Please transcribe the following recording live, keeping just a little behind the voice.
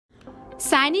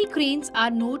Sanycranes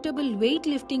are notable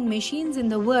weightlifting machines in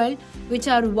the world which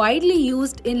are widely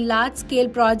used in large-scale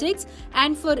projects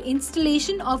and for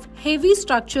installation of heavy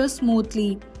structures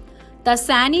smoothly. The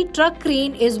SANY truck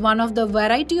crane is one of the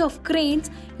variety of cranes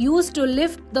used to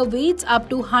lift the weights up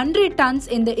to 100 tons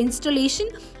in the installation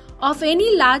of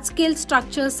any large-scale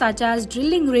structures such as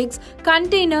drilling rigs,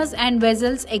 containers and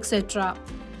vessels, etc.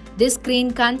 This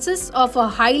crane consists of a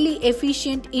highly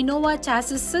efficient Innova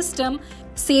chassis system,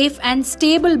 safe and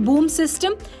stable boom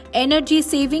system, energy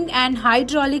saving and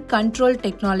hydraulic control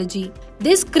technology.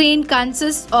 This crane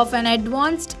consists of an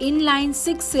advanced inline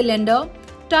 6-cylinder,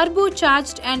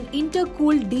 turbocharged and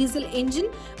intercooled diesel engine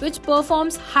which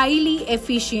performs highly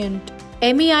efficient.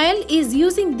 MEIL is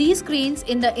using these cranes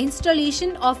in the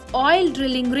installation of oil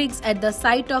drilling rigs at the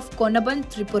site of Konaban,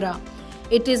 Tripura.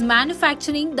 It is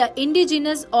manufacturing the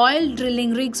indigenous oil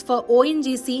drilling rigs for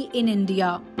ONGC in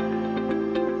India.